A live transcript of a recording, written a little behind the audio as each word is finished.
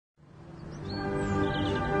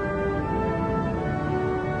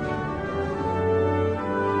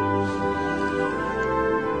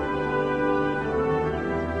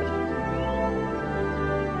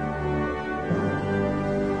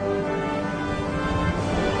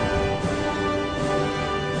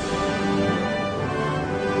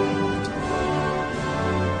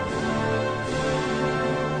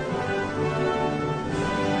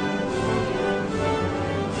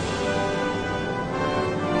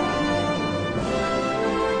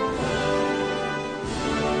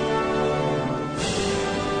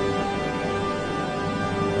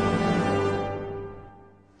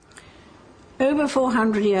over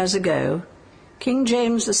 400 years ago, King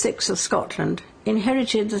James VI of Scotland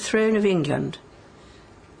inherited the throne of England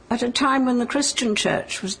at a time when the Christian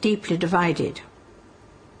Church was deeply divided.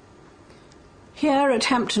 Here at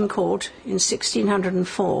Hampton Court in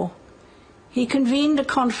 1604, he convened a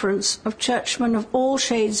conference of churchmen of all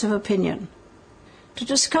shades of opinion to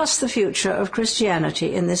discuss the future of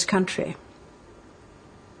Christianity in this country.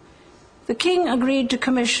 The king agreed to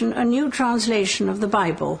commission a new translation of the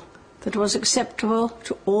Bible that was acceptable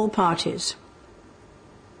to all parties.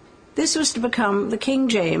 This was to become the King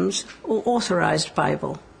James, or Authorized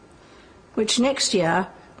Bible, which next year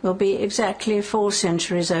will be exactly 4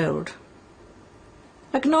 centuries old.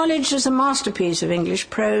 Acknowledged as a masterpiece of English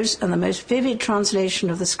prose and the most vivid translation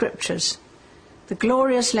of the Scriptures, the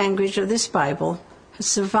glorious language of this Bible has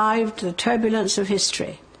survived the turbulence of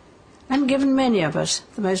history and given many of us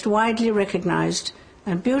the most widely recognized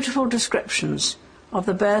and beautiful descriptions of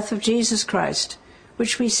the birth of Jesus Christ,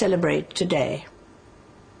 which we celebrate today.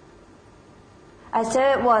 And so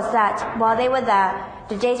it was that, while they were there,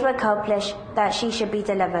 the days were accomplished that she should be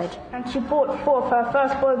delivered. And she brought forth her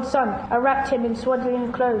firstborn son, and wrapped him in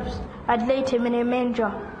swaddling clothes, and laid him in a manger,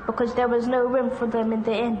 because there was no room for them in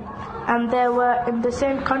the inn. And there were in the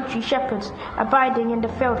same country shepherds, abiding in the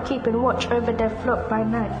field, keeping watch over their flock by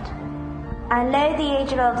night. And lo, the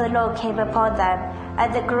angel of the Lord came upon them,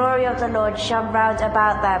 and the glory of the Lord shone round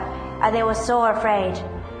about them, and they were sore afraid.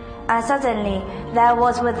 And suddenly there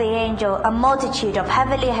was with the angel a multitude of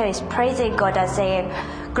heavenly hosts praising God and saying,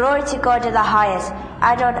 Glory to God in the highest,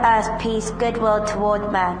 and on earth peace, goodwill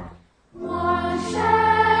toward men. While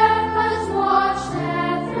shepherds watch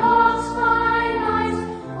their flocks by night,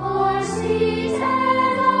 or seated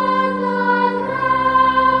on the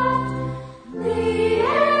ground, the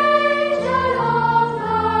angel of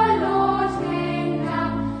the Lord came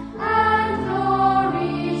down, and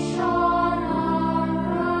glory shone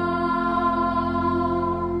around.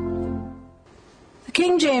 The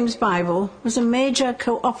King James Bible was a major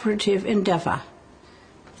cooperative endeavour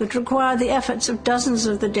that required the efforts of dozens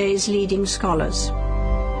of the day's leading scholars.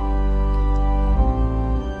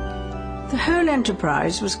 The whole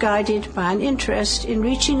enterprise was guided by an interest in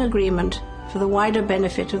reaching agreement for the wider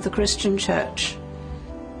benefit of the Christian Church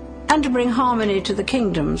and to bring harmony to the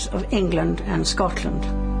kingdoms of England and Scotland.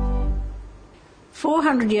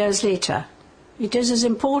 400 years later, it is as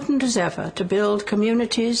important as ever to build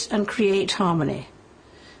communities and create harmony.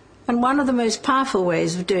 And one of the most powerful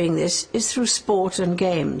ways of doing this is through sport and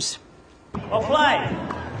games. Or play.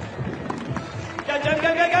 Go, go,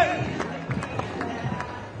 go, go, go.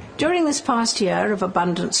 During this past year of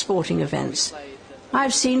abundant sporting events,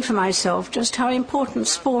 I've seen for myself just how important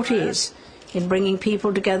sport is in bringing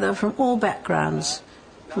people together from all backgrounds,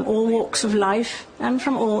 from all walks of life, and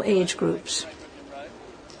from all age groups.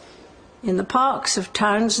 In the parks of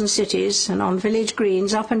towns and cities and on village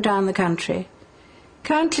greens up and down the country,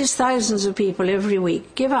 countless thousands of people every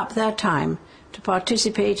week give up their time to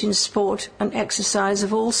participate in sport and exercise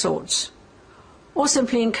of all sorts, or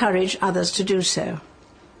simply encourage others to do so.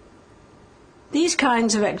 These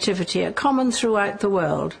kinds of activity are common throughout the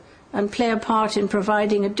world and play a part in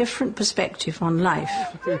providing a different perspective on life.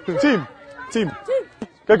 Team.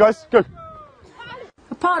 Go guys, go.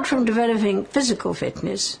 Apart from developing physical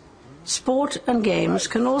fitness, sport and games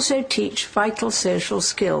can also teach vital social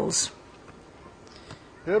skills.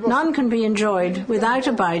 None can be enjoyed without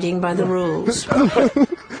abiding by the rules.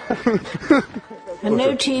 And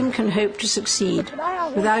no team can hope to succeed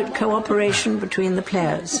without cooperation between the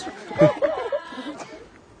players.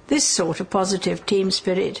 This sort of positive team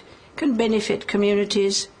spirit can benefit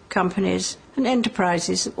communities, companies, and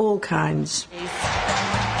enterprises of all kinds.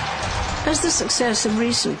 As the success of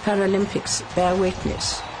recent Paralympics bear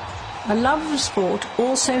witness, a love of sport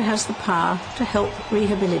also has the power to help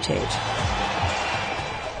rehabilitate.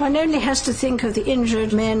 One only has to think of the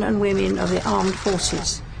injured men and women of the armed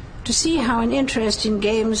forces to see how an interest in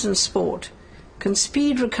games and sport can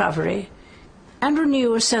speed recovery and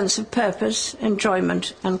renew a sense of purpose,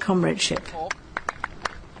 enjoyment, and comradeship.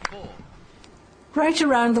 Right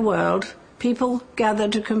around the world, people gather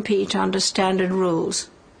to compete under standard rules,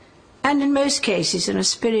 and in most cases in a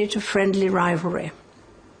spirit of friendly rivalry.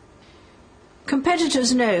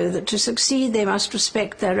 Competitors know that to succeed they must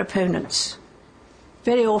respect their opponents.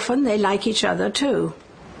 Very often they like each other too.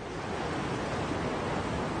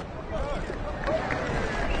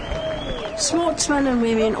 Sportsmen and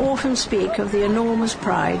women often speak of the enormous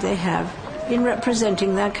pride they have in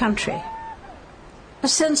representing their country, a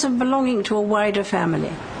sense of belonging to a wider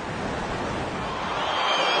family.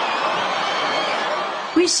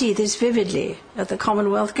 We see this vividly at the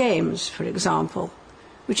Commonwealth Games, for example,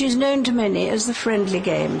 which is known to many as the friendly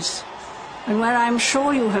games, and where I am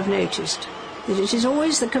sure you have noticed that it is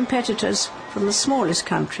always the competitors from the smallest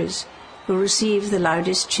countries who receive the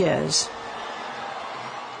loudest cheers.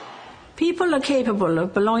 People are capable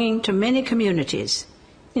of belonging to many communities,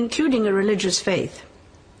 including a religious faith.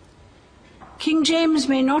 King James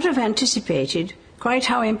may not have anticipated quite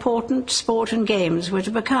how important sport and games were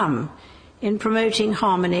to become in promoting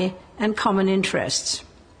harmony and common interests.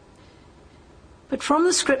 But from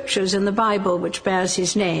the scriptures in the Bible which bears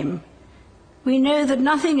his name, we know that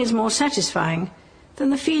nothing is more satisfying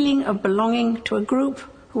than the feeling of belonging to a group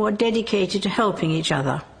who are dedicated to helping each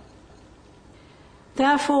other.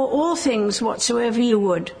 Therefore, all things whatsoever you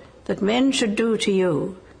would that men should do to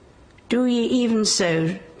you, do ye even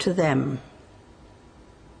so to them.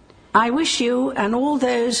 I wish you and all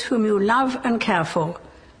those whom you love and care for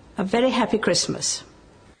a very happy Christmas.